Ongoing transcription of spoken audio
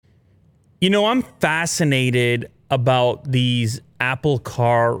You know, I'm fascinated about these Apple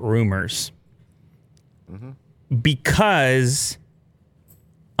Car rumors because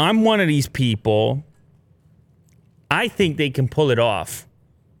I'm one of these people. I think they can pull it off.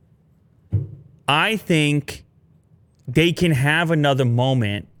 I think they can have another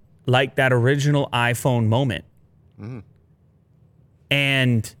moment like that original iPhone moment.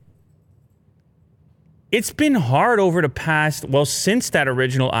 And it's been hard over the past, since that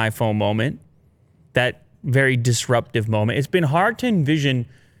original iPhone moment, that very disruptive moment, it's been hard to envision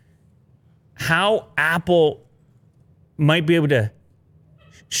how Apple might be able to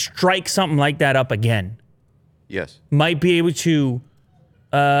strike something like that up again. Yes. Might be able to,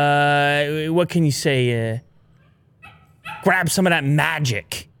 what can you say, grab some of that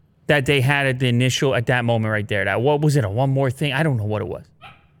magic that they had at that moment right there. What was it, a one more thing? I don't know what it was.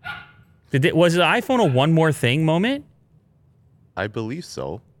 Was the iPhone a one more thing moment? I believe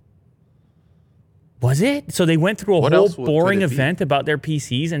so. Was it? So they went through a What whole else could boring it be? event about their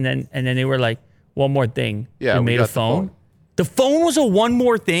PCs, and then they were like, one more thing. Yeah, they we made got a the phone. phone. The phone was a one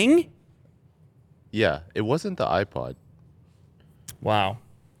more thing? Yeah, it wasn't the iPod. Wow.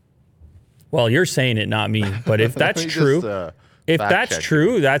 Well, you're saying it, not me. But if that's Let me true, just, if fact that's check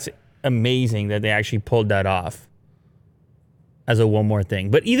true, that's amazing that they actually pulled that off as a one more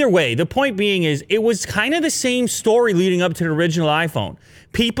thing. But either way, the point being is it was kind of the same story leading up to the original iPhone.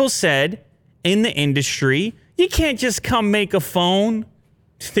 People said in the industry, you can't just come make a phone. What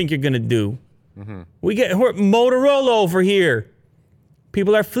do you think you're going to do? We're Motorola over here.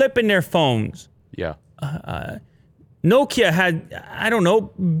 People are flipping their phones. Yeah. Nokia had, I don't know,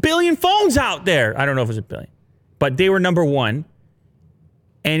 billion phones out there. I don't know if it was a billion, but they were number one.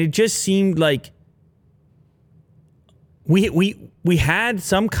 And it just seemed like we had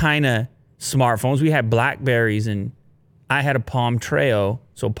some kind of smartphones. We had Blackberries, and I had a Palm Treo,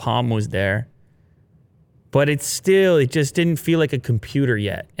 so Palm was there. But it just didn't feel like a computer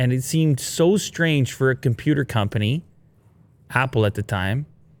yet. And it seemed so strange for a computer company, Apple at the time,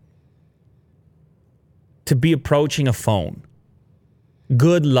 to be approaching a phone.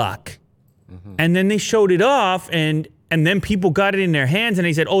 Good luck. And then they showed it off, and then people got it in their hands, and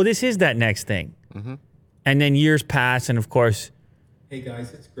they said, oh, this is that next thing. And then years pass, and of course, Hey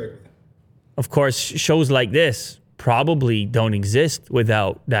guys, it's Greg with that. of course, shows like this probably don't exist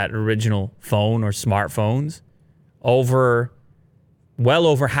without that original phone or smartphones. Well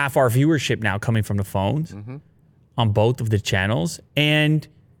over half our viewership now coming from the phones on both of the channels. And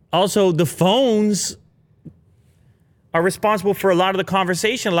also the phones are responsible for a lot of the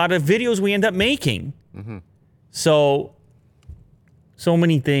conversation, a lot of videos we end up making. So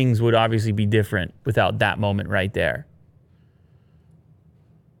many things would obviously be different without that moment right there.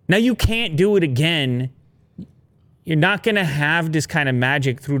 Now, you can't do it again. You're not going to have this kind of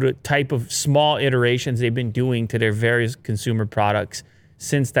magic through the type of small iterations they've been doing to their various consumer products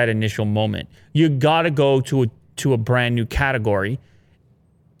since that initial moment. You got to go to a brand new category,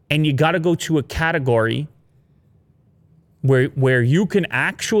 and you got to go to a category where you can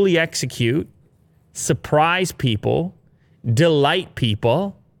actually execute, surprise people, delight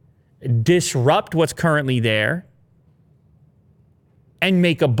people, disrupt what's currently there, and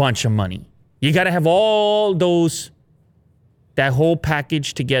make a bunch of money. You got to have all that whole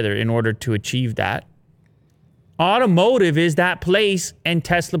package together in order to achieve that. Automotive is that place, and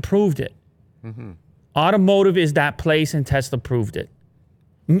Tesla proved it. Automotive is that place, and Tesla proved it.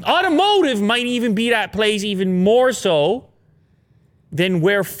 Automotive might even be that place even more so than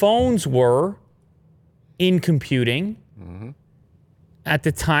where phones were in computing at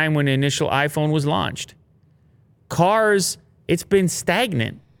the time when the initial iPhone was launched. Cars, it's been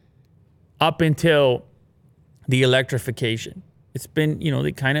stagnant up until the electrification. It's been,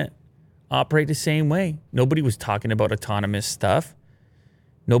 they kind of operate the same way. Nobody was talking about autonomous stuff.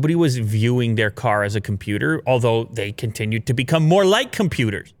 Nobody was viewing their car as a computer, although they continued to become more like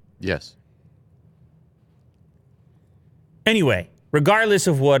computers. Yes. Anyway, regardless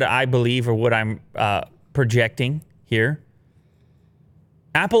of what I believe or what I'm projecting here,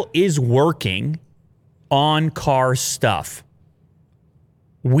 Apple is working on car stuff.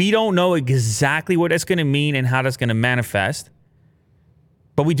 We don't know exactly what that's going to mean and how that's going to manifest,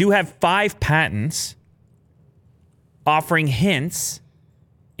 but we do have 5 patents offering hints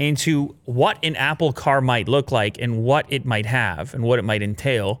into what an Apple car might look like and what it might have and what it might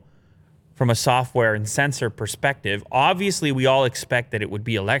entail from a software and sensor perspective. Obviously, we all expect that it would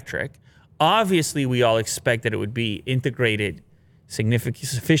be electric. Obviously, we all expect that it would be integrated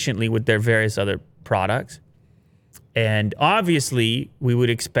sufficiently with their various other products. And obviously, we would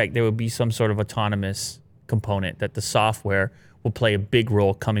expect there would be some sort of autonomous component, that the software will play a big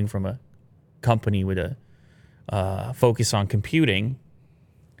role coming from a company with a focus on computing.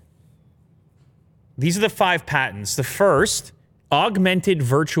 These are the 5 patents. The first, augmented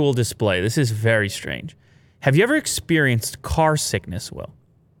virtual display. This is very strange. Have you ever experienced car sickness, Will?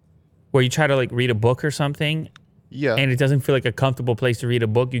 Where you try to like read a book or something Yeah. and it doesn't feel like a comfortable place to read a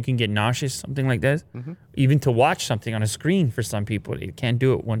book. You can get nauseous, something like this. Even to watch something on a screen for some people. They can't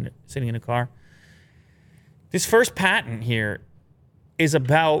do it when sitting in a car. This first patent here is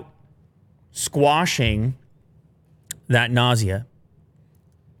about squashing that nausea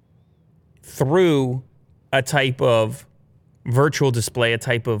through a type of virtual display, a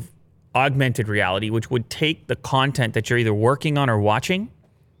type of augmented reality, which would take the content that you're either working on or watching,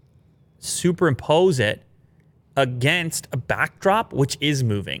 superimpose it against a backdrop which is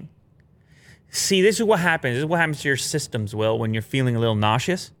moving. See, this is what happens. This is what happens to your systems, Will, when you're feeling a little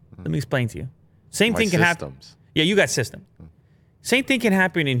nauseous. Let me explain to you. Same My thing can happen. systems. Yeah, you got system. Same thing can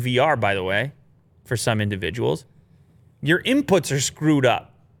happen in VR, by the way, for some individuals. Your inputs are screwed up.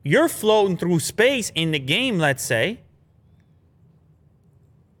 You're floating through space in the game, let's say,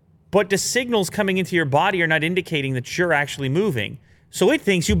 but the signals coming into your body are not indicating that you're actually moving. So it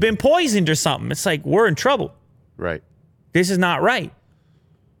thinks you've been poisoned or something. It's like, we're in trouble. Right. This is not right.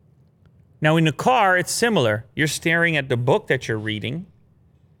 Now, in the car, it's similar. You're staring at the book that you're reading,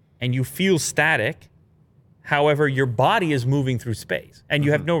 and you feel static. However, your body is moving through space, and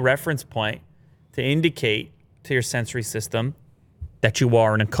you have no reference point to indicate to your sensory system that you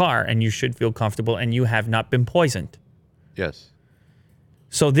are in a car, and you should feel comfortable, and you have not been poisoned. Yes.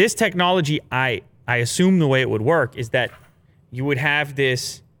 So this technology, I assume the way it would work is that you would have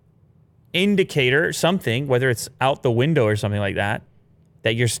this indicator, something, whether it's out the window or something like that,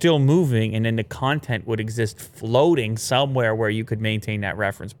 that you're still moving, and then the content would exist floating somewhere where you could maintain that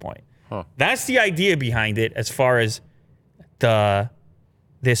reference point. Huh. That's the idea behind it as far as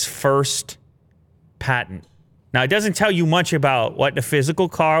this first patent. Now, it doesn't tell you much about what the physical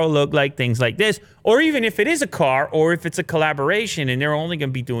car will look like, things like this, or even if it is a car or if it's a collaboration and they're only going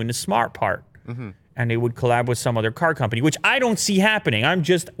to be doing the smart part. And they would collab with some other car company, which I don't see happening. I'm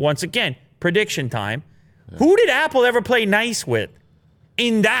just, once again, prediction time. Yeah. Who did Apple ever play nice with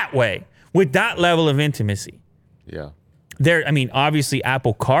in that way, with that level of intimacy? Yeah. I mean, obviously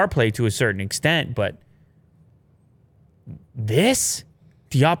Apple CarPlay to a certain extent, but the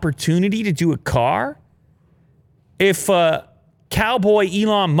opportunity to do a car? If cowboy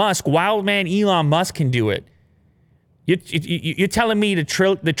Elon Musk, wild man Elon Musk can do it, you're telling me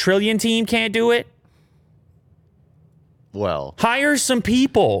the Trillion team can't do it? Well. Hire some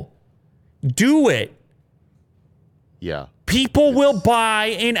people. Do it. Yeah. People will buy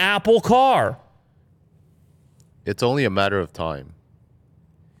an Apple car. It's only a matter of time.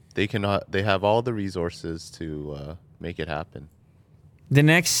 They have all the resources to make it happen. The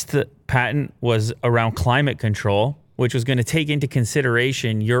next patent was around climate control, which was going to take into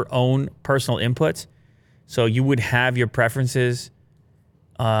consideration your own personal inputs. So you would have your preferences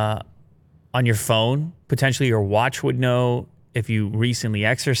on your phone. Potentially your watch would know if you recently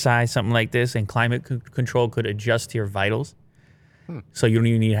exercised, something like this, and climate control could adjust to your vitals. So you don't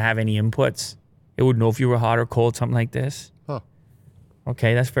even need to have any inputs. It would know if you were hot or cold, something like this. Huh.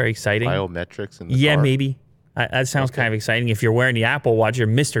 Okay, that's very exciting. Biometrics in the car. Maybe. That sounds kind of exciting. If you're wearing the Apple Watch, you're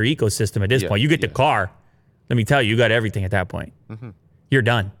Mr. Ecosystem at this point. You get the car. Let me tell you, you got everything at that point. You're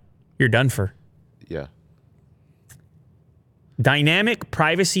done. You're done for. Yeah. Dynamic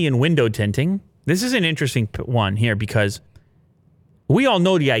privacy and window tinting. This is an interesting one here because we all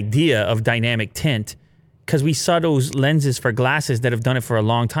know the idea of dynamic tint because we saw those lenses for glasses that have done it for a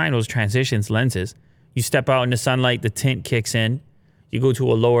long time, those transitions lenses. You step out in the sunlight, the tint kicks in. You go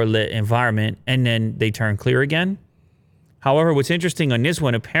to a lower lit environment, and then they turn clear again. However, what's interesting on this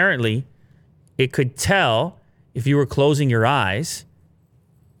one, apparently, it could tell if you were closing your eyes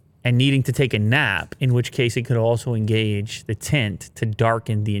and needing to take a nap, in which case it could also engage the tint to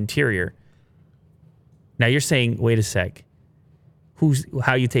darken the interior. Now you're saying, wait a sec,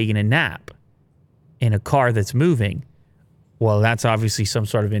 how are you taking a nap in a car that's moving? Well, that's obviously some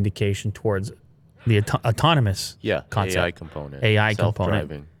sort of indication towards the autonomous concept. AI component. AI Self-driving.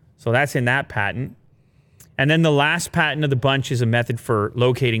 component. So that's in that patent. And then the last patent of the bunch is a method for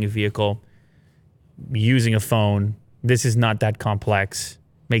locating a vehicle using a phone. This is not that complex.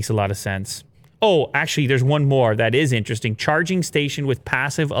 Makes a lot of sense. Oh, actually, there's one more that is interesting. Charging station with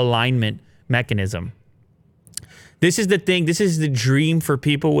passive alignment mechanism. This is the thing. This is the dream for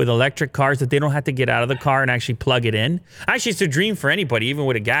people with electric cars, that they don't have to get out of the car and actually plug it in. Actually, it's a dream for anybody, even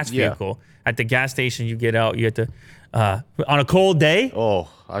with a gas vehicle. At the gas station, you get out. You have to, on a cold day. Oh,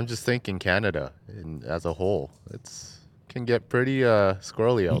 I'm just thinking Canada as a whole. It's can get pretty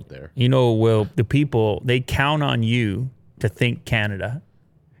squirrely out there. You know, Will, the people, they count on you to think Canada.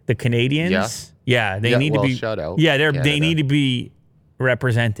 The Canadians, they need to be. Shout out. Yeah, they Canada. need to be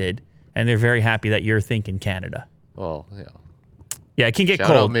represented, and they're very happy that you're thinking Canada. Well, yeah. Yeah, it can get Shout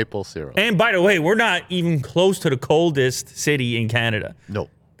cold. out maple syrup. And by the way, we're not even close to the coldest city in Canada. No.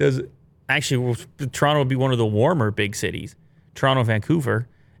 Toronto would be one of the warmer big cities. Toronto, Vancouver.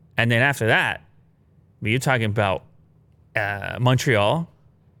 And then after that, you're talking about Montreal,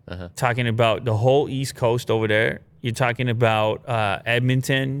 talking about the whole East Coast over there. You're talking about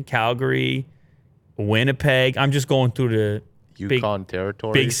Edmonton, Calgary, Winnipeg. I'm just going through the Yukon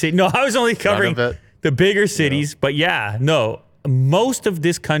territory. big city. No, I was only covering the bigger cities. Yeah. But most of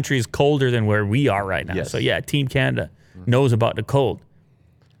this country is colder than where we are right now. Yes. So yeah, Team Canada knows about the cold.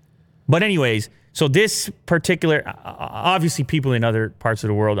 But anyways, so this particular, obviously people in other parts of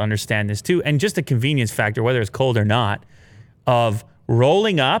the world understand this too. And just the convenience factor, whether it's cold or not, of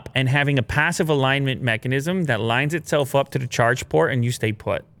rolling up and having a passive alignment mechanism that lines itself up to the charge port and you stay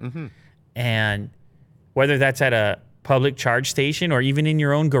put. And whether that's at a public charge station or even in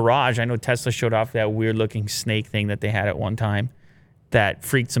your own garage. I know Tesla showed off that weird looking snake thing that they had at one time that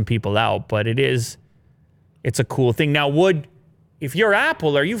freaked some people out, but it's a cool thing. Now, if you're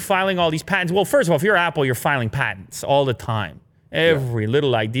Apple, are you filing all these patents? Well, first of all, if you're Apple, you're filing patents all the time. Every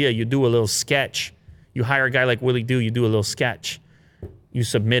little idea, you do a little sketch. You hire a guy like Willie Do, you do a little sketch. You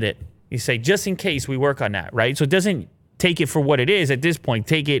submit it. You say, just in case we work on that, right? So it doesn't take it for what it is at this point.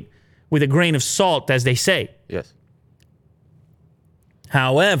 Take it with a grain of salt, as they say. Yes.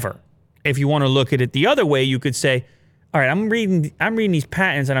 However, if you want to look at it the other way, you could say, all right, I'm reading these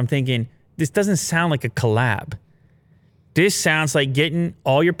patents and I'm thinking, this doesn't sound like a collab. This sounds like getting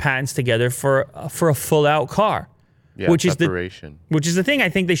all your patents together for a full out car, which is the thing I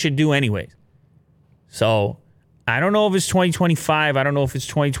think they should do anyways. So I don't know if it's 2025. I don't know if it's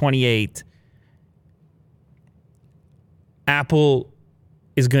 2028. Apple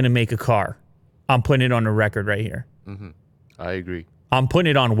is going to make a car. I'm putting it on the record right here. I agree. I'm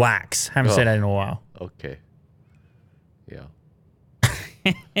putting it on wax. Haven't said that in a while. Okay. Yeah.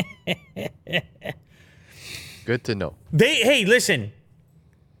 Good to know. Hey, listen.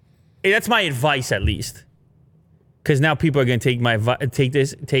 Hey, that's my advice, at least, because now people are going to take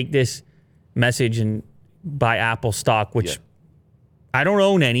this message and buy Apple stock, which I don't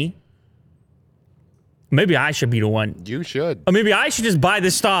own any. Maybe I should be the one. You should. Or maybe I should just buy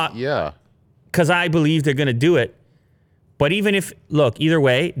the stock. Yeah. Because I believe they're going to do it. But either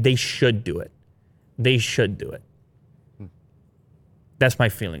way, they should do it. They should do it. That's my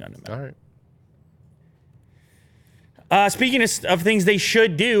feeling on the matter. All right. Speaking of things they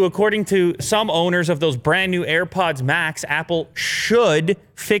should do, according to some owners of those brand new AirPods Max, Apple should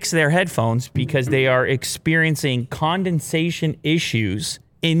fix their headphones because they are experiencing condensation issues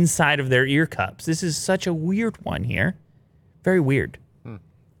inside of their ear cups. This is such a weird one here. Very weird.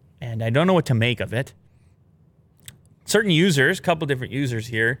 And I don't know what to make of it. Certain users, a couple different users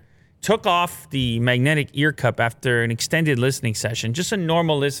here, took off the magnetic ear cup after an extended listening session, just a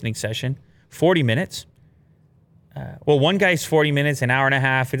normal listening session, 40 minutes. One guy's 40 minutes, an hour and a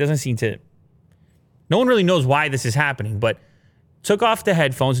half. It doesn't seem to... No one really knows why this is happening, but took off the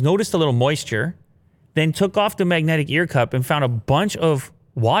headphones, noticed a little moisture, then took off the magnetic ear cup and found a bunch of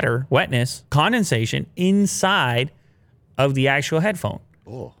water, wetness, condensation inside of the actual headphone.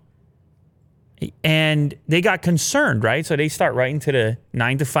 Oh. And they got concerned, right? So they start writing to the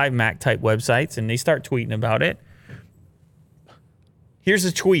 9to5Mac type websites and they start tweeting about it. Here's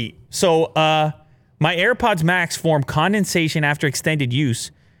a tweet. So, my AirPods Max form condensation after extended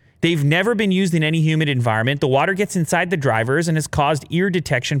use. They've never been used in any humid environment. The water gets inside the drivers and has caused ear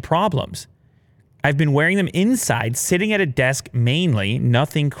detection problems. I've been wearing them inside, sitting at a desk mainly.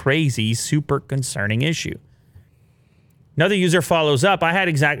 Nothing crazy, super concerning issue. Another user follows up. I had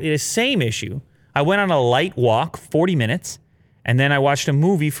exactly the same issue. I went on a light walk, 40 minutes, and then I watched a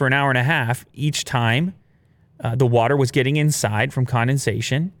movie for an hour and a half. Each time, the water was getting inside from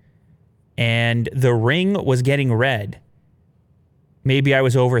condensation, and the ring was getting red. Maybe I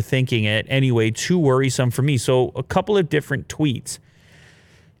was overthinking it. Anyway, too worrisome for me. So a couple of different tweets.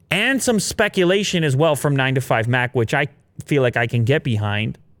 And some speculation as well from 9to5Mac, which I feel like I can get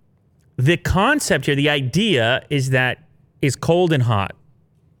behind. The concept here, the idea is cold and hot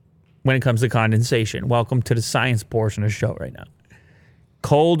when it comes to condensation. Welcome to the science portion of the show right now.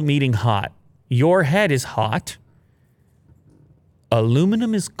 Cold meeting hot. Your head is hot.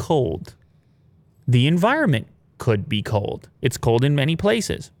 Aluminum is cold. The environment could be cold. It's cold in many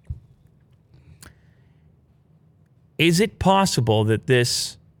places. Is it possible that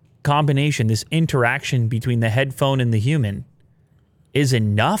this combination, this interaction between the headphone and the human is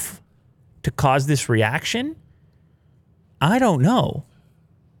enough to cause this reaction? I don't know.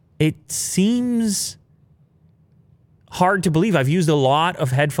 It seems hard to believe. I've used a lot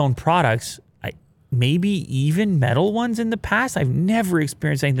of headphone products, maybe even metal ones in the past. I've never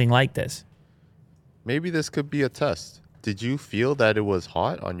experienced anything like this. Maybe this could be a test. Did you feel that it was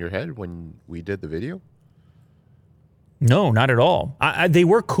hot on your head when we did the video? No, not at all. They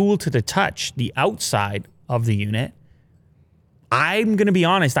were cool to the touch, the outside of the unit. I'm going to be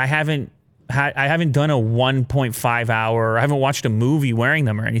honest, I haven't done a 1.5 hour, I haven't watched a movie wearing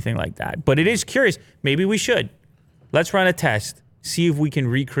them or anything like that. But it is curious. Maybe we should. Let's run a test, see if we can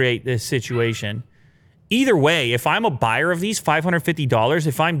recreate this situation. Either way, if I'm a buyer of these, $550,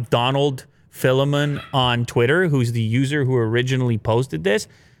 if I'm Donald Philemon on Twitter, who's the user who originally posted this,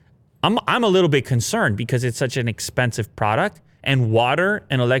 I'm a little bit concerned because it's such an expensive product. And water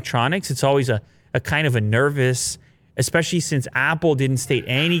and electronics, it's always a kind of a nervous, especially since Apple didn't state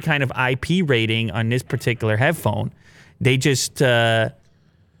any kind of IP rating on this particular headphone. They just, they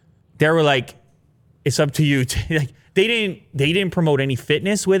were like, it's up to you. They didn't promote any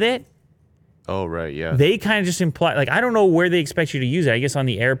fitness with it. Oh, right, yeah. They kind of just imply, like, I don't know where they expect you to use it. I guess on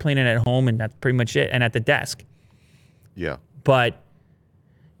the airplane and at home, and that's pretty much it, and at the desk. Yeah. But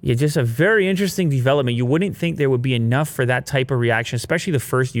yeah, just a very interesting development. You wouldn't think there would be enough for that type of reaction, especially the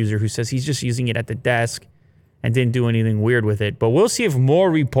first user who says he's just using it at the desk and didn't do anything weird with it. But we'll see if more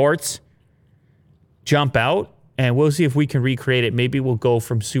reports jump out, and we'll see if we can recreate it. Maybe we'll go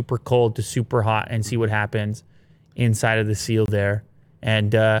from super cold to super hot and see what happens inside of the seal there.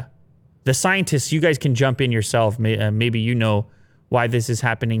 And the scientists, you guys can jump in yourself. Maybe you know why this is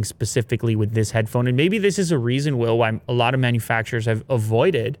happening specifically with this headphone. And maybe this is a reason, Will, why a lot of manufacturers have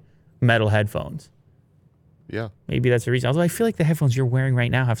avoided metal headphones. Yeah. Maybe that's the reason. Although I feel like the headphones you're wearing right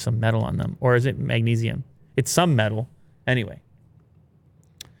now have some metal on them. Or is it magnesium? It's some metal. Anyway.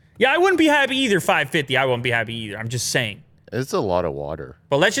 Yeah, I wouldn't be happy either, $550. I wouldn't be happy either. I'm just saying. It's a lot of water.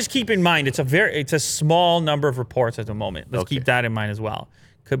 But let's just keep in mind, it's a small number of reports at the moment. Let's keep that in mind as well.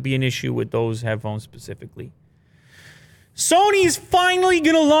 Could be an issue with those headphones specifically. Sony is finally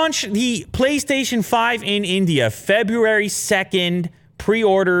going to launch the PlayStation 5 in India, February 2nd.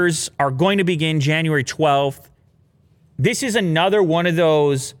 Pre-orders are going to begin January 12th. This is another one of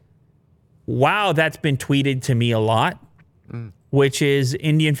those, wow, that's been tweeted to me a lot, which is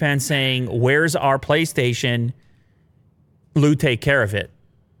Indian fans saying, where's our PlayStation? Lou, take care of it.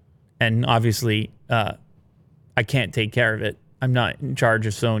 And obviously, I can't take care of it. I'm not in charge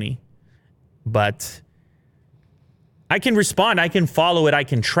of Sony. But I can respond. I can follow it. I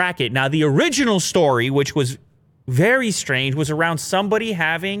can track it. Now, the original story, which was very strange, was around somebody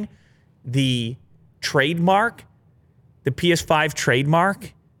having the trademark, the PS5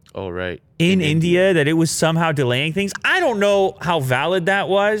 trademark. Oh, right. In India, that it was somehow delaying things. I don't know how valid that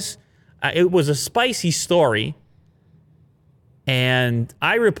was. It was a spicy story. And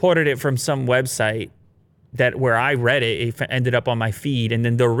I reported it from some website that where I read it, it ended up on my feed. And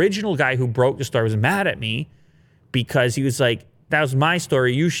then the original guy who broke the story was mad at me because he was like, that was my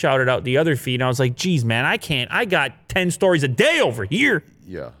story. You shouted out the other feed. And I was like, geez, man, I can't. I got 10 stories a day over here.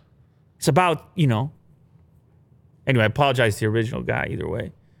 Yeah. It's about, Anyway, I apologize to the original guy either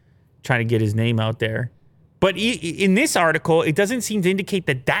way. Trying to get his name out there. But in this article, it doesn't seem to indicate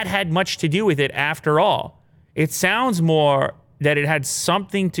that that had much to do with it after all. It sounds more that it had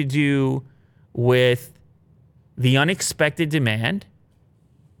something to do with the unexpected demand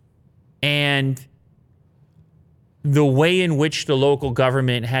and the way in which the local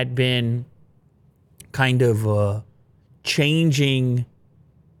government had been kind of changing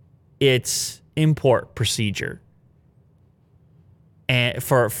its import procedure. And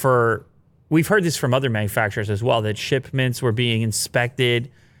we've heard this from other manufacturers as well, that shipments were being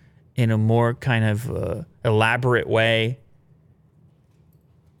inspected in a more kind of elaborate way.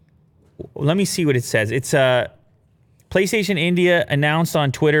 Let me see what it says. It's PlayStation India announced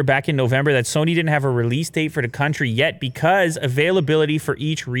on Twitter back in November that Sony didn't have a release date for the country yet because availability for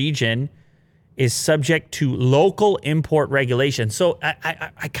each region is subject to local import regulations. So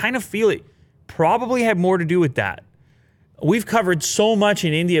I kind of feel it probably had more to do with that. We've covered so much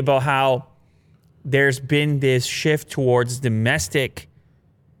in India about how there's been this shift towards domestic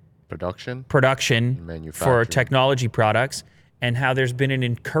production for technology products, and how there's been an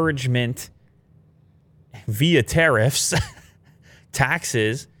encouragement via tariffs,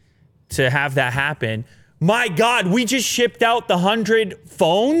 taxes, to have that happen. My God, we just shipped out the 100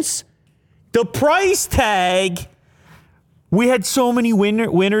 phones. The price tag. We had so many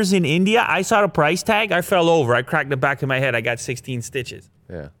winners in India. I saw the price tag. I fell over. I cracked the back of my head. I got 16 stitches.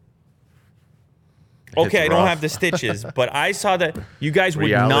 Yeah. Okay, I don't rough. have the stitches, but I saw that you guys would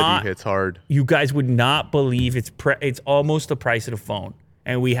Reality not. hits hard. You guys would not believe it's almost the price of the phone,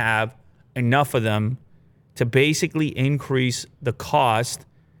 and we have enough of them to basically increase the cost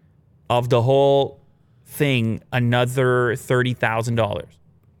of the whole thing another $30,000.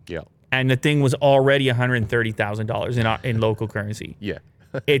 Yeah. And the thing was already $130,000 in local currency. Yeah.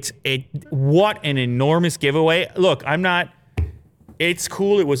 What an enormous giveaway. Look, it's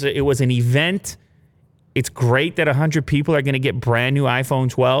cool. It was an event. It's great that 100 people are going to get brand new iPhone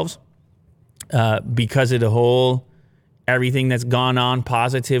 12s because of the whole everything that's gone on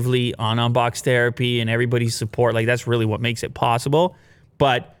positively on Unbox Therapy and everybody's support. Like, that's really what makes it possible.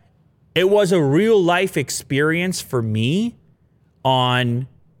 But it was a real life experience for me on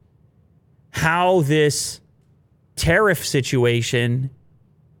how this tariff situation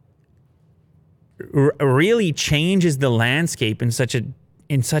really changes the landscape in such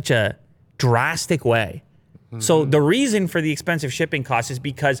a drastic way. Mm-hmm. So the reason for the expensive shipping costs is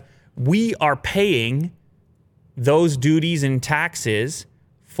because we are paying those duties and taxes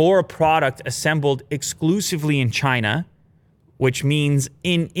for a product assembled exclusively in China, which means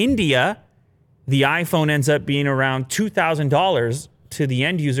in India, the iPhone ends up being around $2,000 to the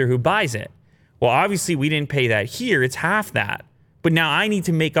end user who buys it. Well, obviously, we didn't pay that here. It's half that. But now I need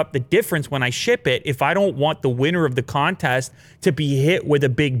to make up the difference when I ship it if I don't want the winner of the contest to be hit with a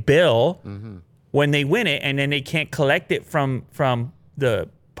big bill when they win it, and then they can't collect it from the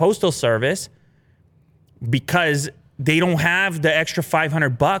postal service because they don't have the extra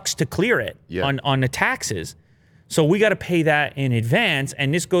 $500 to clear it on the taxes. So we got to pay that in advance.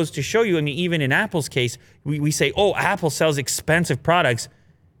 And this goes to show you, I mean, even in Apple's case, we say, oh, Apple sells expensive products.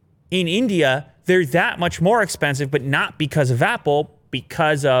 In India, they're that much more expensive, but not because of Apple,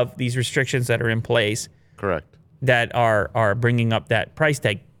 because of these restrictions that are in place. Correct. That are bringing up that price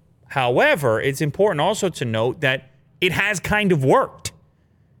tag. However, it's important also to note that it has kind of worked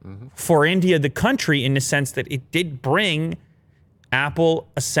for India, the country, in the sense that it did bring Apple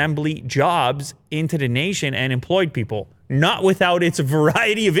assembly jobs into the nation and employed people, not without its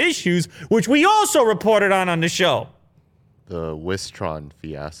variety of issues, which we also reported on the show. The Wistron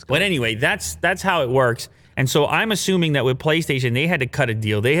fiasco. But anyway, that's how it works. And so I'm assuming that with PlayStation, they had to cut a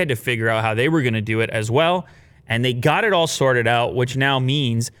deal. They had to figure out how they were going to do it as well. And they got it all sorted out, which now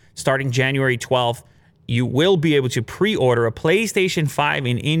means starting January 12th, you will be able to pre-order a PlayStation 5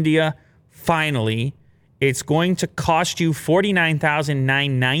 in India. Finally, it's going to cost you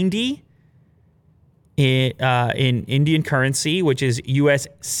 $49,990 in Indian currency, which is US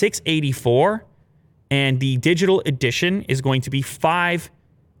 $684. And the digital edition is going to be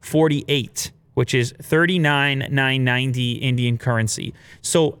 $548, which is $39,990 Indian currency.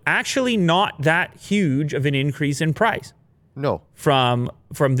 So actually not that huge of an increase in price. No. From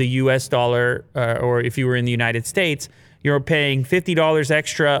the US dollar, or if you were in the United States, you're paying $50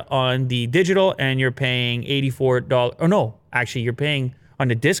 extra on the digital, and you're paying $84. Oh no, actually you're paying on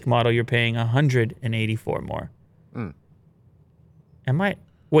the disc model, you're paying $184 more. Am I?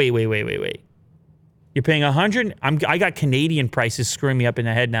 Wait. You're paying $100. I got Canadian prices screwing me up in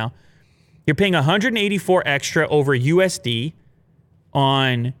the head now. You're paying $184 extra over USD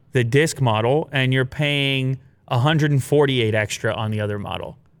on the disc model, and you're paying $148 extra on the other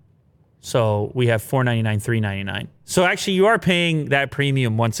model. So we have $499, $399. So actually, you are paying that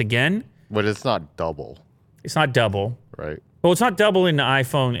premium once again. But it's not double. It's not double. Right. Well, it's not double in the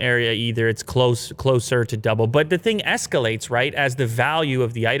iPhone area either. It's closer to double. But the thing escalates, right, as the value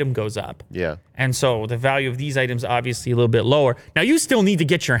of the item goes up. Yeah. And so the value of these items obviously a little bit lower. Now, you still need to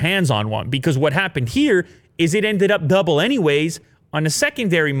get your hands on one, because what happened here is it ended up double anyways on the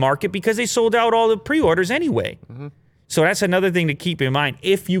secondary market because they sold out all the pre-orders anyway. So that's another thing to keep in mind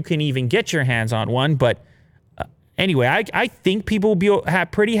if you can even get your hands on one. But anyway, I think people will be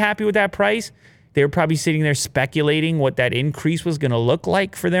pretty happy with that price. They were probably sitting there speculating what that increase was going to look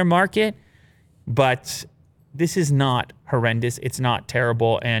like for their market. But this is not horrendous. It's not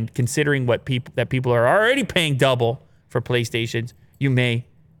terrible. And considering what people are already paying double for PlayStations, you may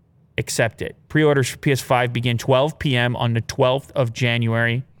accept it. Pre-orders for PS5 begin 12 p.m. on the 12th of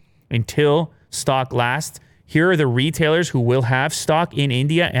January until stock lasts. Here are the retailers who will have stock in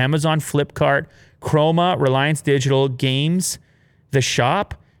India: Amazon, Flipkart, Chroma, Reliance Digital, Games, The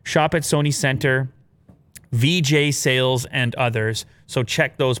Shop at Sony Center, VJ Sales, and others. So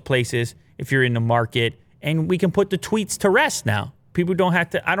check those places if you're in the market. And we can put the tweets to rest now. People don't have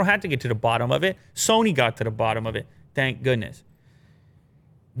to, I don't have to get to the bottom of it. Sony got to the bottom of it. Thank goodness.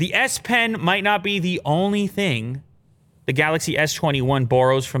 The S Pen might not be the only thing the Galaxy S21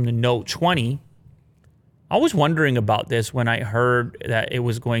 borrows from the Note 20. I was wondering about this when I heard that it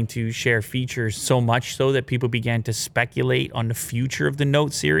was going to share features so much so that people began to speculate on the future of the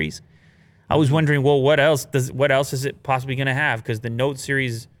Note series. I was wondering, well, what else is it possibly going to have? Because the Note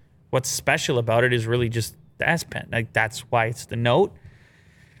series, what's special about it is really just the S Pen. Like, that's why it's the Note.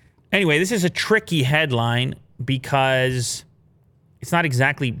 Anyway, this is a tricky headline because it's not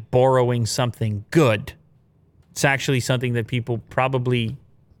exactly borrowing something good. It's actually something that people probably,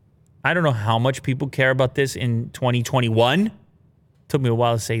 I don't know how much people care about this in 2021. Took me a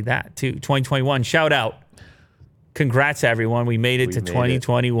while to say that too. 2021, shout out. Congrats, everyone. We made it to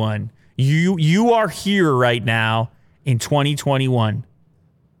 2021. You are here right now in 2021.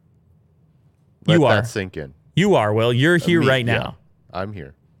 Let you are. that sink in. You are, Will. You're here right yeah, now. I'm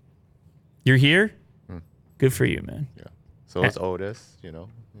here. You're here? Good for you, man. Yeah. So it's Otis, you know.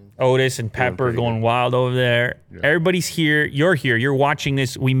 Otis and Pepper pretty going good. wild over there. Yeah. Everybody's here. You're here. You're watching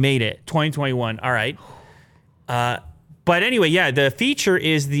this. We made it. 2021. All right. But anyway, yeah, the feature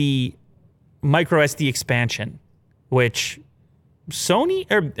is the micro SD expansion, which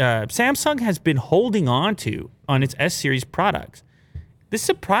Samsung has been holding on to on its S series products. This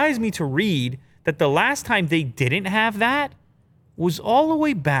surprised me to read that the last time they didn't have that was all the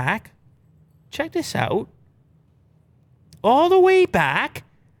way back. Check this out. All the way back.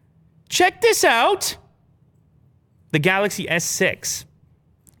 Check this out. The Galaxy S6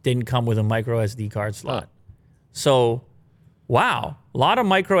 didn't come with a micro SD card slot. So, wow. A lot of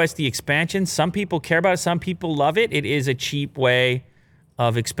micro SD expansion. Some people care about it. Some people love it. It is a cheap way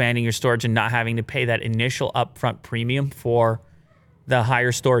of expanding your storage and not having to pay that initial upfront premium for the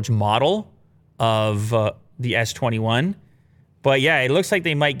higher storage model of the S21. But yeah, it looks like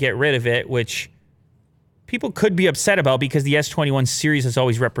they might get rid of it, which people could be upset about because the S21 series has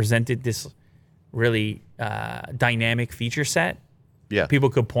always represented this really dynamic feature set. Yeah. People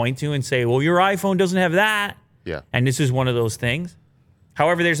could point to and say, well, your iPhone doesn't have that. Yeah. And this is one of those things.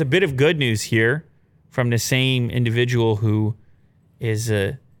 However, there's a bit of good news here from the same individual who is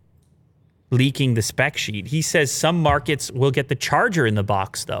leaking the spec sheet. He says some markets will get the charger in the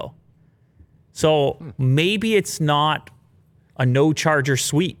box, though. So maybe it's not a no charger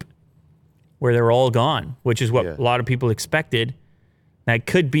sweep where they're all gone, which is what a lot of people expected. That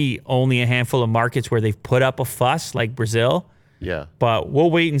could be only a handful of markets where they've put up a fuss, like Brazil. Yeah. But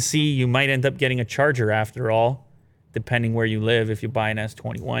we'll wait and see. You might end up getting a charger after all, depending where you live if you buy an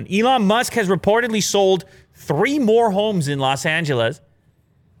S21. Elon Musk has reportedly sold 3 more homes in Los Angeles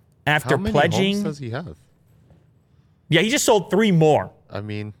after How many pledging. homes does he have? Yeah, he just sold 3 more. I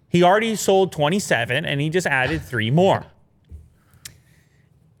mean, He already sold 27, and he just added 3 more.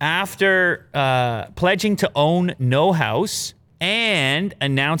 After pledging to own no house and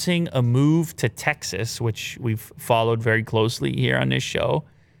announcing a move to Texas, which we've followed very closely here on this show,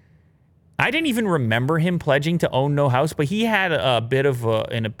 I didn't even remember him pledging to own no house, but he had a bit of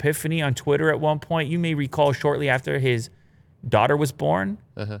an epiphany on Twitter at one point. You may recall shortly after his daughter was born,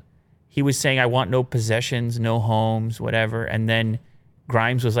 he was saying, I want no possessions, no homes, whatever. And then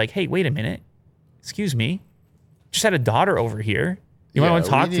Grimes was like, hey, wait a minute. Excuse me. Just had a daughter over here. You might want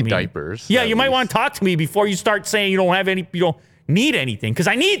to talk to me. Diapers. Yeah, you might want to talk to me before you start saying you don't need anything, because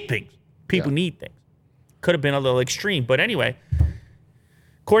I need things. People need things. Could have been a little extreme, but anyway.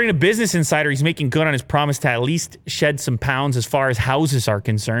 According to Business Insider, he's making good on his promise to at least shed some pounds as far as houses are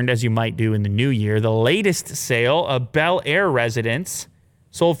concerned, as you might do in the new year. The latest sale, a Bel Air residence,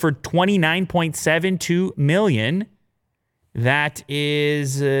 sold for $29.72 million. That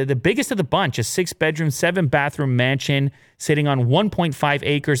is the biggest of the bunch, a 6-bedroom, 7-bathroom mansion sitting on 1.5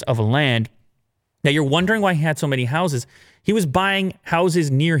 acres of land. Now, you're wondering why he had so many houses. He was buying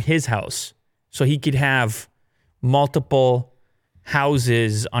houses near his house so he could have multiple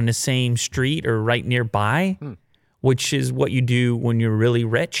houses on the same street or right nearby, which is what you do when you're really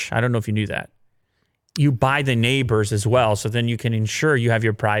rich. I don't know if you knew that. You buy the neighbors as well, so then you can ensure you have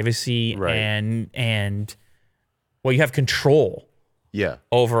your privacy and well, you have control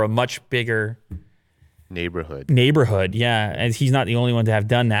over a much bigger neighborhood. Yeah, and he's not the only one to have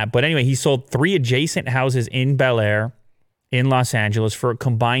done that. But anyway, he sold 3 adjacent houses in Bel Air in Los Angeles for a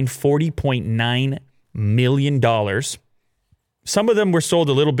combined $40.9 million. Some of them were sold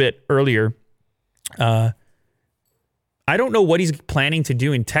a little bit earlier. I don't know what he's planning to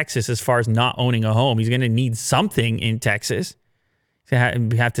do in Texas as far as not owning a home. He's going to need something in Texas. He's going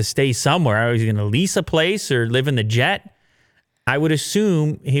to have to stay somewhere. He's going to lease a place or live in the jet. I would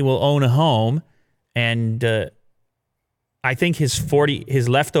assume he will own a home. And I think his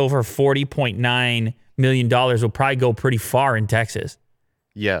leftover $40.9 million will probably go pretty far in Texas.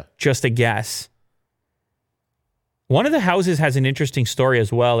 Yeah. Just a guess. One of the houses has an interesting story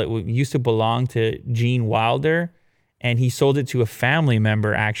as well. It used to belong to Gene Wilder, and he sold it to a family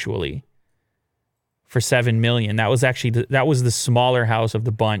member actually for $7 million. That was actually that was the smaller house of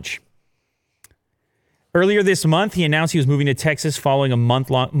the bunch. Earlier this month, he announced he was moving to Texas following a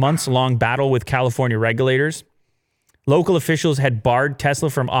months-long battle with California regulators. Local officials had barred Tesla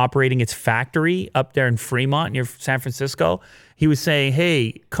from operating its factory up there in Fremont near San Francisco. He was saying,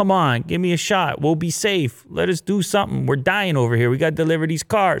 hey, come on, give me a shot. We'll be safe. Let us do something. We're dying over here. We got to deliver these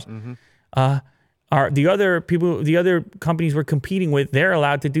cars. The other companies we're competing with, they're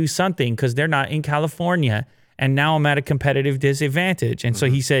allowed to do something because they're not in California. And now I'm at a competitive disadvantage. And so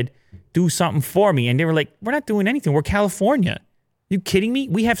he said, do something for me. And they were like, we're not doing anything. We're California. You kidding me?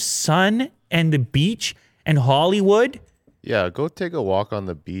 We have sun and the beach and Hollywood. Yeah, go take a walk on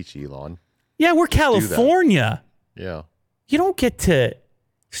the beach, Elon. Yeah, we're California. Yeah. You don't get to,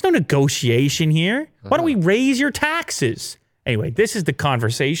 there's no negotiation here. Why don't we raise your taxes? Anyway, this is the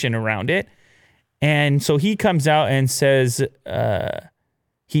conversation around it. And so he comes out and says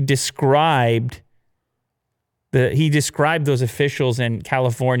he described those officials in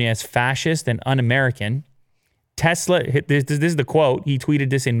California as fascist and un-American. Tesla, this is the quote, he tweeted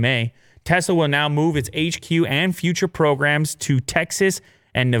this in May. Tesla will now move its HQ and future programs to Texas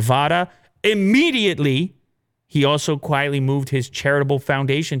and Nevada. Immediately, he also quietly moved his charitable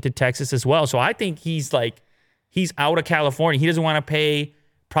foundation to Texas as well. So I think he's out of California. He doesn't want to pay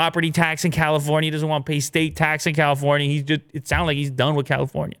property tax in California. He doesn't want to pay state tax in California. It sounds like he's done with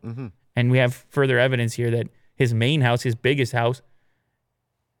California. And we have further evidence here that his main house, his biggest house,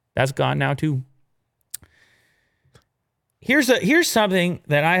 that's gone now too. Here's something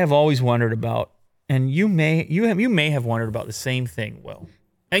that I have always wondered about, and you may have wondered about the same thing, Will.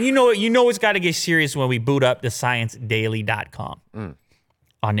 And you know it's got to get serious when we boot up the ScienceDaily.com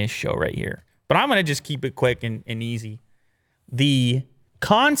on this show right here. But I'm gonna just keep it quick and easy. The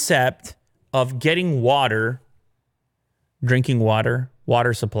concept of getting water, drinking water,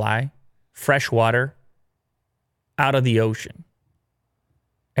 water supply, fresh water out of the ocean.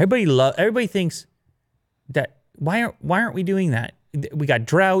 Everybody thinks that why aren't we doing that? We got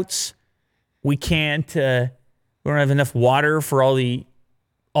droughts. We can't. We don't have enough water for all the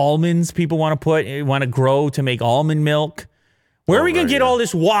almonds people want to grow to make almond milk. Where are we gonna get all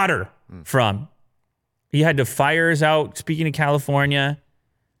this water from? You had the fires out. Speaking of California,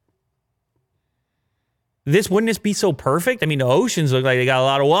 wouldn't this be so perfect? I mean, the oceans look like they got a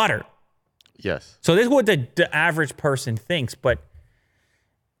lot of water. Yes. So this is what the average person thinks, but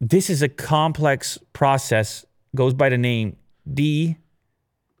this is a complex process. Goes by the name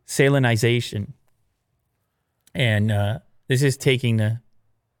desalinization. And this is taking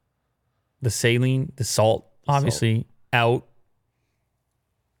the saline, the salt, obviously, out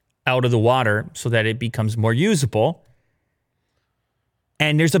of the water so that it becomes more usable.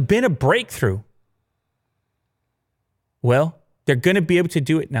 And there's been a breakthrough. Well, they're going to be able to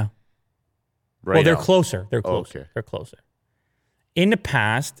do it now. Right. Well, they're closer. They're closer. Okay. They're closer. In the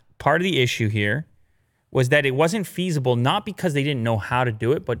past, part of the issue here was that it wasn't feasible, not because they didn't know how to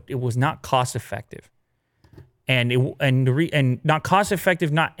do it, but it was not cost effective. And not cost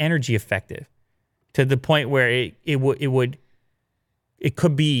effective, not energy effective, to the point where it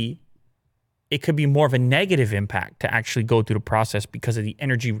could be more of a negative impact to actually go through the process because of the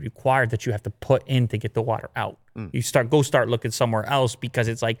energy required that you have to put in to get the water out. You start looking somewhere else because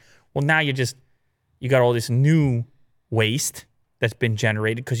it's like, well, now you got all this new waste that's been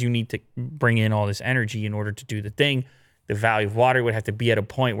generated because you need to bring in all this energy in order to do the thing. The value of water would have to be at a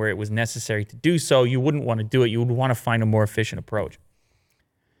point where it was necessary to do so. You wouldn't want to do it. You would want to find a more efficient approach.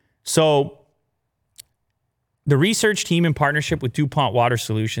 So the research team in partnership with DuPont Water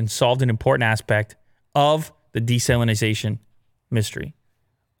Solutions solved an important aspect of the desalinization mystery.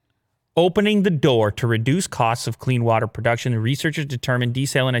 Opening the door to reduce costs of clean water production, the researchers determined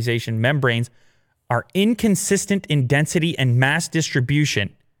desalinization membranes are inconsistent in density and mass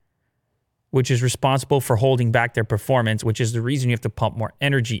distribution, which is responsible for holding back their performance, which is the reason you have to pump more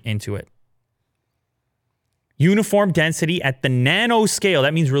energy into it. Uniform density at the nanoscale,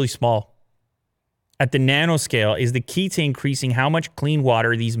 that means really small, at the nanoscale is the key to increasing how much clean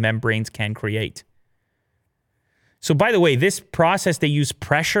water these membranes can create. So by the way, this process, they use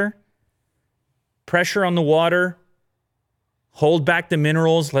pressure on the water, hold back the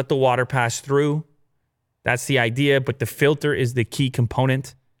minerals, let the water pass through. That's the idea, but the filter is the key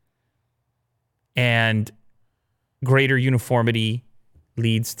component. And greater uniformity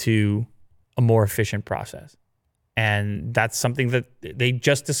leads to a more efficient process. And that's something that they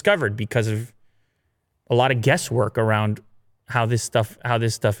just discovered because of a lot of guesswork around how this stuff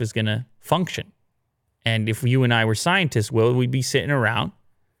is going to function. And if you and I were scientists, Will, we'd be sitting around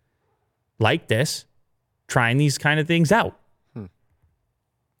like this, trying these kind of things out.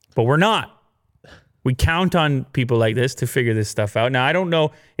 But we're not. We count on people like this to figure this stuff out. Now, I don't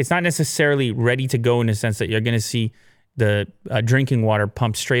know. It's not necessarily ready to go in the sense that you're going to see the drinking water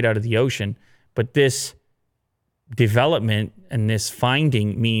pumped straight out of the ocean. But this development and this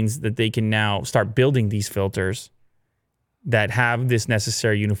finding means that they can now start building these filters that have this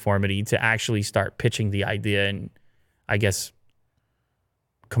necessary uniformity to actually start pitching the idea and, I guess,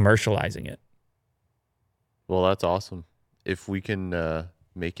 commercializing it. Well, that's awesome. If we can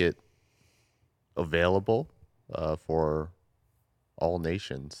make it available for all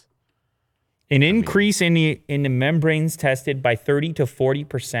nations. An increase in the membranes tested by 30 to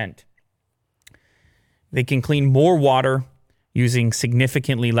 40%. They can clean more water using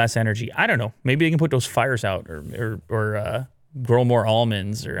significantly less energy. I don't know. Maybe they can put those fires out or grow more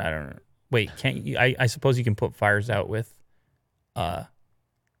almonds or I don't know. Wait, can't you? I suppose you can put fires out with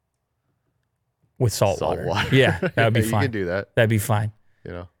salt water. Yeah, that would be fine. You can do that. That'd be fine.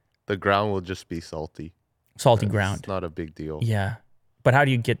 You know, the ground will just be salty. Salty ground. It's not a big deal. Yeah. But how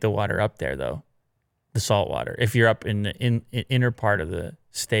do you get the water up there, though? The salt water. If you're up in the inner part of the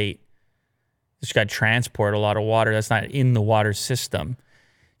state, you just got to transport a lot of water. That's not in the water system.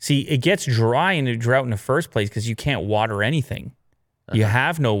 See, it gets dry in the drought in the first place because you can't water anything. You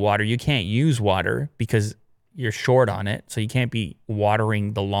have no water. You can't use water because you're short on it. So you can't be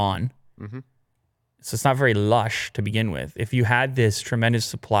watering the lawn. Mm-hmm. So it's not very lush to begin with. If you had this tremendous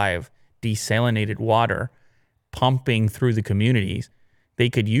supply of desalinated water pumping through the communities, they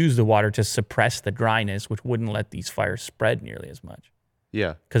could use the water to suppress the dryness, which wouldn't let these fires spread nearly as much.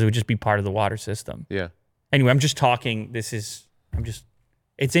 Yeah. Because it would just be part of the water system. Yeah. Anyway, I'm just talking. It's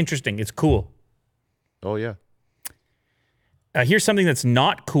interesting. It's cool. Oh, yeah. Here's something that's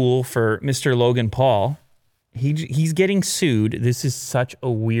not cool for Mr. Logan Paul. He's getting sued. This is such a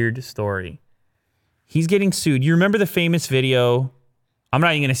weird story. He's getting sued. You remember the famous video? I'm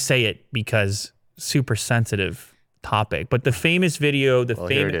not even going to say it because super sensitive topic, but the famous video,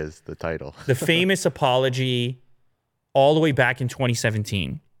 here it is, the title. The famous apology all the way back in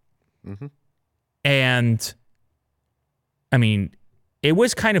 2017. Mm-hmm. And I mean, it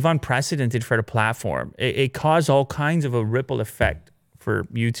was kind of unprecedented for the platform. It caused all kinds of a ripple effect for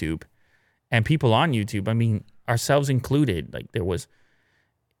YouTube and people on YouTube. I mean, ourselves included. Like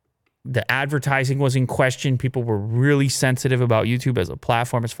the advertising was in question. People were really sensitive about YouTube as a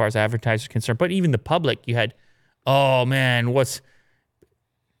platform as far as advertisers are concerned. But even the public, you had, oh man, what's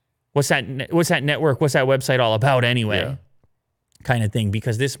that network? What's that website all about anyway? Yeah. Kind of thing.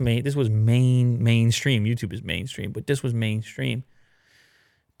 Because this was mainstream. YouTube is mainstream, but this was mainstream.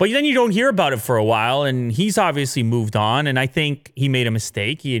 But then you don't hear about it for a while, and he's obviously moved on. And I think he made a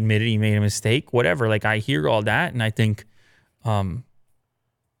mistake. He admitted he made a mistake. Whatever. Like I hear all that, and I think, that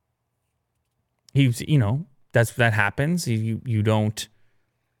happens. You don't.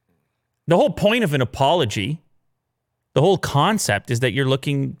 The whole point of an apology, the whole concept is that you're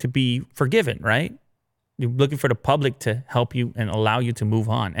looking to be forgiven, right? You're looking for the public to help you and allow you to move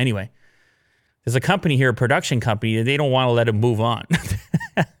on. Anyway, there's a company here, a production company, that they don't want to let him move on.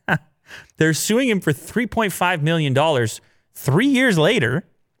 They're suing him for $3.5 million 3 years later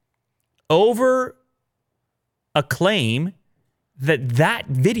over a claim that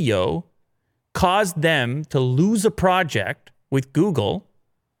video caused them to lose a project with Google.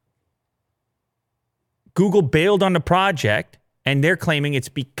 Google bailed on the project, and they're claiming it's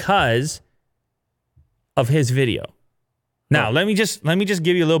because of his video. Now, let me just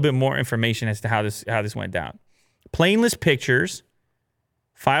give you a little bit more information as to how this went down. Plainless Pictures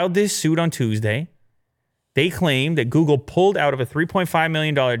filed this suit on Tuesday. They claim that Google pulled out of a $3.5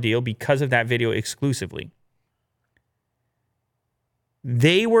 million deal because of that video exclusively.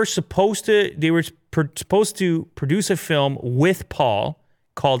 They were supposed to produce a film with Paul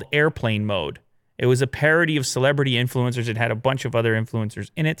called Airplane Mode. It was a parody of celebrity influencers. It had a bunch of other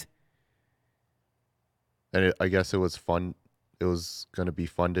influencers in it. And I guess it was fun. It was going to be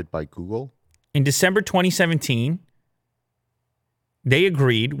funded by Google. In December 2017, they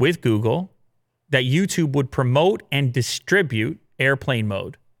agreed with Google that YouTube would promote and distribute Airplane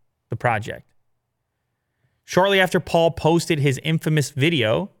Mode, the project. Shortly after Paul posted his infamous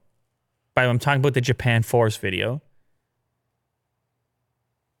video, I'm talking about the Japan Forest video.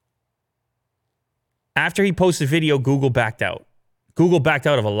 After he posted the video, Google backed out. Google backed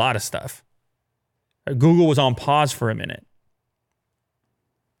out of a lot of stuff. Google was on pause for a minute.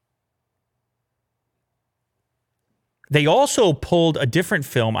 They also pulled a different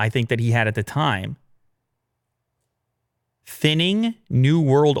film, I think, that he had at the time. Thinning New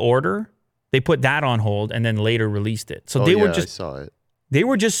World Order. They put that on hold and then later released it. So Oh, they yeah, were I just saw it. they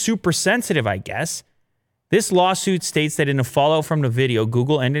were just super sensitive, I guess. This lawsuit states that in a fallout from the video,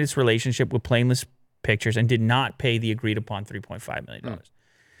 Google ended its relationship with Plainless Pictures and did not pay the agreed upon $3.5 million.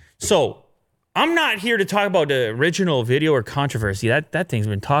 So I'm not here to talk about the original video or controversy. That thing's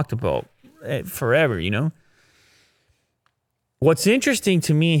been talked about forever, you know? What's interesting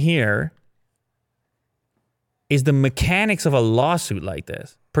to me here is the mechanics of a lawsuit like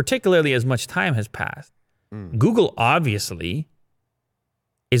this, particularly as much time has passed. Google obviously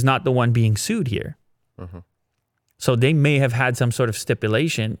is not the one being sued here. So they may have had some sort of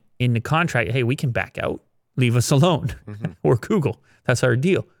stipulation in the contract. Hey, we can back out. Leave us alone. We're Google. That's our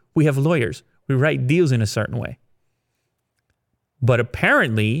deal. We have lawyers. We write deals in a certain way. But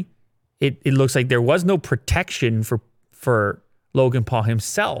apparently, it looks like there was no protection for Logan Paul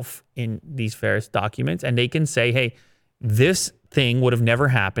himself in these various documents. And they can say, hey, this thing would have never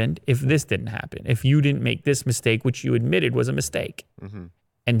happened if this didn't happen. If you didn't make this mistake, which you admitted was a mistake.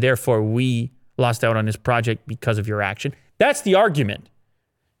 And therefore, we lost out on this project because of your action. That's the argument.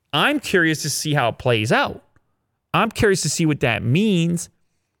 I'm curious to see how it plays out. I'm curious to see what that means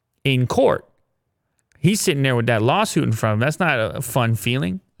in court. He's sitting there with that lawsuit in front of him. That's not a fun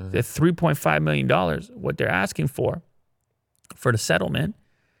feeling. The $3.5 million, what they're asking for the settlement.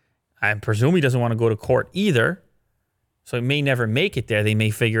 I presume he doesn't want to go to court either. So it may never make it there. They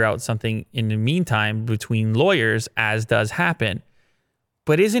may figure out something in the meantime between lawyers, as does happen.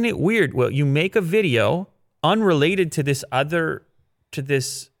 But isn't it weird? Well, you make a video unrelated to this other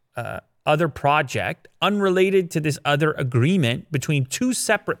project, unrelated to this other agreement between two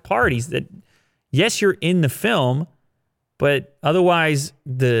separate parties that, yes, you're in the film, but otherwise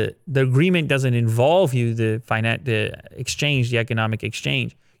the agreement doesn't involve you, the exchange, the economic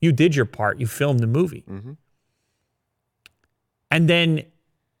exchange. You did your part. You filmed the movie. And then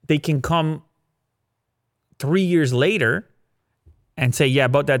they can come 3 years later and say, yeah,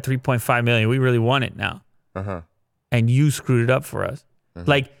 about that $3.5 million, we really want it now. And you screwed it up for us.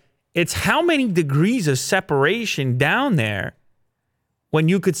 Like, it's how many degrees of separation down there when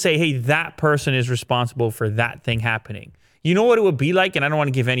you could say, hey, that person is responsible for that thing happening. You know what it would be like? And I don't want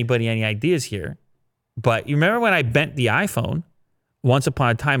to give anybody any ideas here, but you remember when I bent the iPhone once upon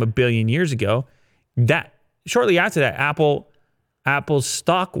a time, 1 billion years ago, that shortly after that, Apple's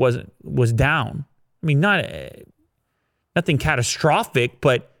stock was down. I mean, nothing catastrophic,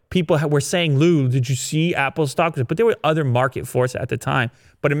 but people were saying, Lou, did you see Apple's stock? But there were other market forces at the time.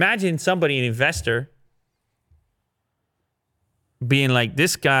 But imagine somebody, an investor, being like,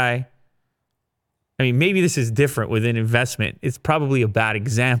 this guy, I mean, maybe this is different within investment. It's probably a bad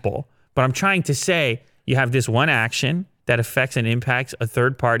example. But I'm trying to say you have this one action that affects and impacts a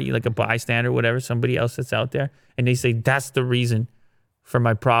third party, like a bystander, whatever, somebody else that's out there. And they say, that's the reason for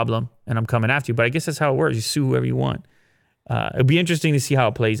my problem, and I'm coming after you. But I guess that's how it works. You sue whoever you want. It'd be interesting to see how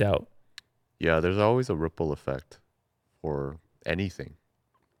it plays out. Yeah, there's always a ripple effect for anything,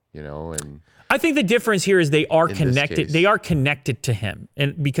 you know, and I think the difference here is they are In this connected. case. They are connected to him,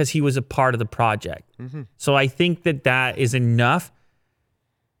 and because he was a part of the project. So I think that is enough.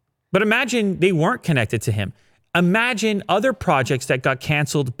 But imagine they weren't connected to him. Imagine other projects that got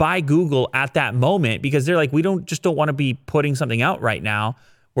canceled by Google at that moment because they're like, we don't want to be putting something out right now.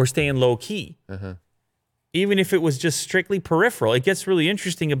 We're staying low key. Even if it was just strictly peripheral, it gets really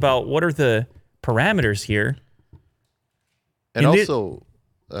interesting about what are the parameters here. and In thi- also,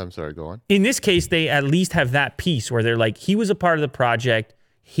 I'm sorry, go on. In this case, they at least have that piece where they're like, he was a part of the project.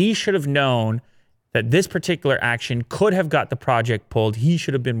 He should have known that this particular action could have got the project pulled. He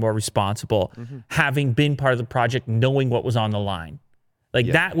should have been more responsible, having been part of the project, knowing what was on the line. Like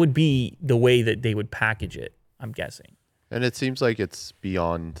that would be the way that they would package it, I'm guessing. And it seems like it's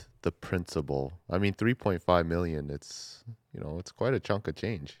beyond the principle. I mean, 3.5 million, it's quite a chunk of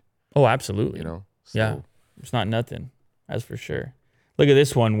change, Oh, absolutely. you know? Yeah, it's not nothing. That's for sure. Look at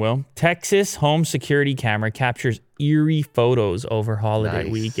this one, Will. Texas home security camera captures eerie photos over holiday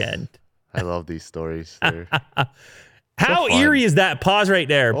Nice. weekend. I love these stories. They're- How fun. eerie is that? Pause right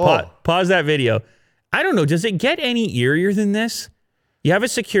there. Oh. Pause that video. I don't know. Does it get any eerier than this? You have a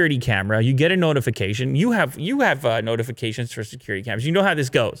security camera. You get a notification. You have notifications for security cameras. You know how this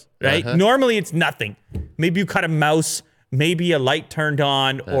goes, right? Normally, it's nothing. Maybe you cut a mouse. Maybe a light turned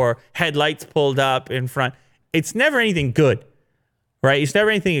on or headlights pulled up in front. It's never anything good, right? It's never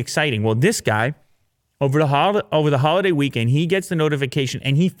anything exciting. Well, this guy, over the holiday weekend, he gets the notification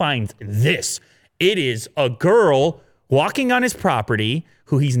and he finds this. It is a girl walking on his property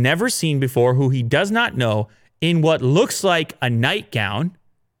who he's never seen before, who he does not know, in what looks like a nightgown,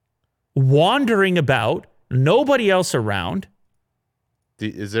 wandering about, nobody else around.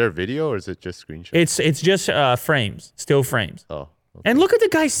 Is there a video or is it just screenshot? It's just frames, still frames. Oh. And look at the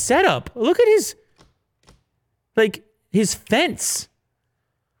guy's setup. Look at his fence.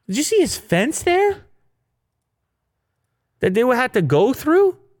 Did you see his fence there? That they would have to go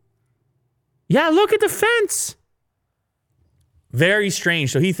through? Yeah, look at the fence. Very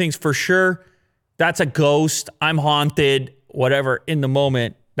strange. So he thinks for sure that's a ghost. I'm haunted, whatever. In the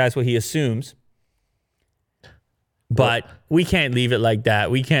moment, that's what he assumes. But we can't leave it like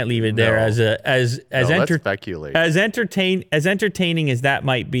that. We can't leave it there let's speculate. as entertaining as that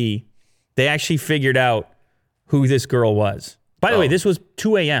might be. They actually figured out who this girl was. By the way, this was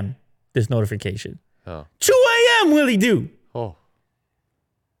 2 a.m. This notification. Oh. 2 a.m. Willie do. Oh.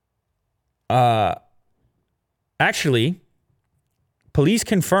 Actually, police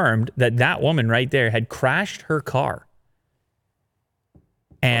confirmed that woman right there had crashed her car.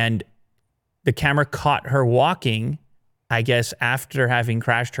 And the camera caught her walking, I guess, after having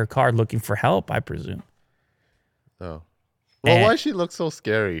crashed her car, looking for help, I presume. Oh. Well, why does she look so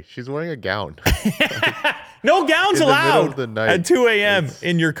scary? She's wearing a gown. No gowns In the middle allowed of the night. at 2 a.m.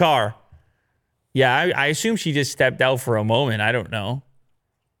 in your car. Yeah, I assume she just stepped out for a moment. I don't know.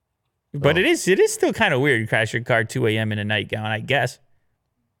 But it is still kind of weird. You crash your car at 2 a.m. in a nightgown, I guess.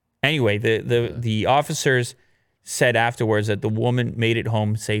 Anyway, the officers said afterwards that the woman made it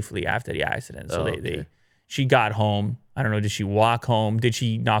home safely after the accident. So she got home. I don't know, did she walk home? Did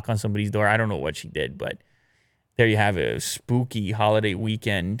she knock on somebody's door? I don't know what she did, but there you have it. A spooky holiday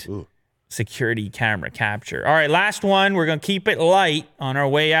weekend. Ooh. Security camera capture. All right, last one. We're going to keep it light on our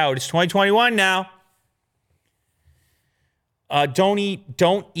way out. It's 2021 now. Don't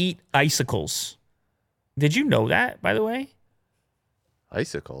eat icicles. Did you know that, by the way?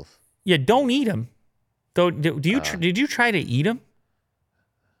 Icicles? Yeah, don't eat them. Did you try to eat them?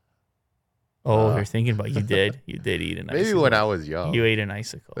 Oh, they're thinking about you did. You did eat an icicle. Maybe when I was young. You ate an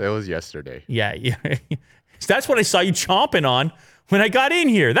icicle. It was yesterday. Yeah. So that's what I saw you chomping on when I got in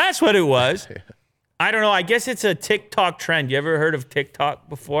here. That's what it was. I don't know. I guess it's a TikTok trend. You ever heard of TikTok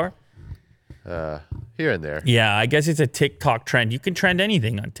before? Here and there. Yeah, I guess it's a TikTok trend. You can trend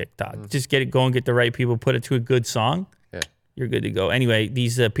anything on TikTok. Just get it going, get the right people, put it to a good song. Yeah. You're good to go. Anyway,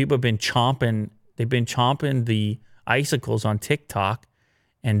 these people have been chomping. They've been chomping the icicles on TikTok.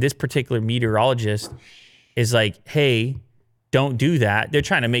 And this particular meteorologist is like, hey, don't do that. They're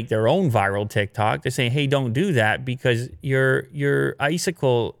trying to make their own viral TikTok. They're saying, hey, don't do that because your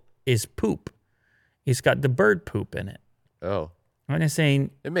icicle is poop. It's got the bird poop in it. Oh. And they're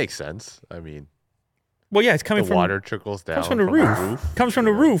saying... It makes sense. I mean... Well, yeah, it's coming from... The water trickles down comes from the roof. Comes from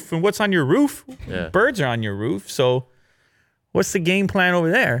the roof. And what's on your roof? Yeah. Birds are on your roof. So what's the game plan over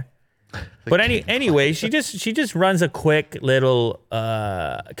there? But anyway, she just runs a quick little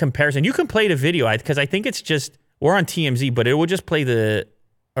comparison. You can play the video because I think it's just... We're on TMZ, but it will just play the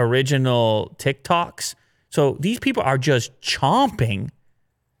original TikToks. So these people are just chomping.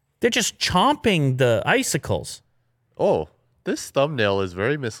 They're just chomping the icicles. Oh, this thumbnail is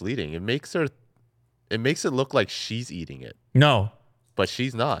very misleading. It makes it look like she's eating it. No. But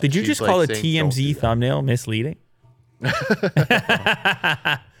she's not. Did you She's just call a saying, "Don't do TMZ that." thumbnail misleading?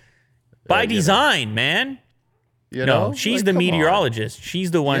 By design, man. You No, know? she's Like, the come on. meteorologist.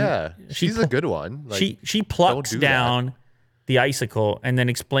 She's the one. Yeah, she's a good one. Like, She plucks don't do down the icicle and then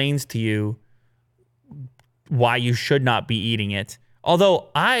explains to you why you should not be eating it. Although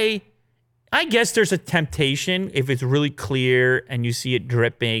I guess there's a temptation if it's really clear and you see it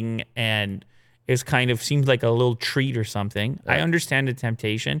dripping and it's kind of seems like a little treat or something. I understand the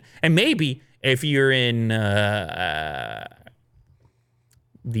temptation. And maybe if you're in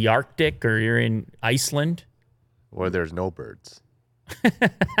the Arctic or you're in Iceland, where there's no birds.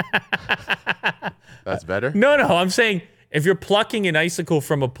 That's better? No, I'm saying if you're plucking an icicle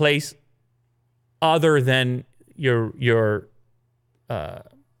from a place other than your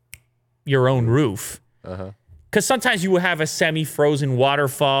own roof. Because sometimes you would have a semi-frozen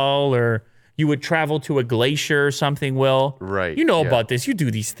waterfall or you would travel to a glacier or something, Will. Right. You know yeah. about this. You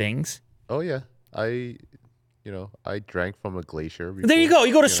do these things. Oh, yeah. I drank from a glacier before. There you go.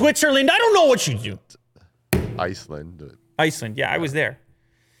 You go to Switzerland. I don't know what you do. Iceland. Iceland. Yeah, I was there.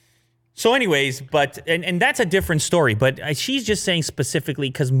 So anyways, but and that's a different story. But she's just saying specifically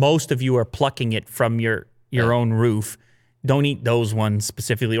because most of you are plucking it from your own roof. Don't eat those ones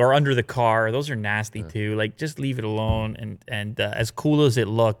specifically or under the car. Those are nasty too. Like just leave it alone. And as cool as it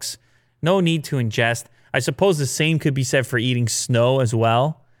looks, no need to ingest. I suppose the same could be said for eating snow as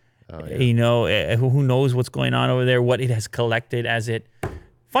well. Oh, yeah. You know, who knows what's going on over there, what it has collected as it.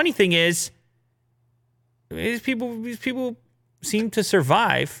 Funny thing is these people seem to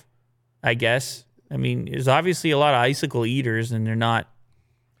survive, I guess. I mean, there's obviously a lot of icicle eaters and they're not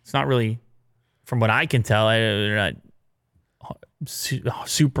It's not really, from what I can tell, they're not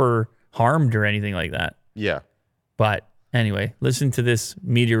super harmed or anything like that. Yeah. But anyway, listen to this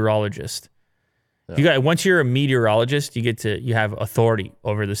meteorologist. Once you're a meteorologist, you have authority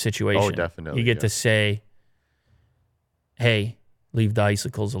over the situation. Oh, definitely. You get to say, hey, leave the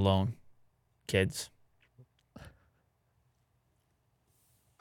icicles alone, kids.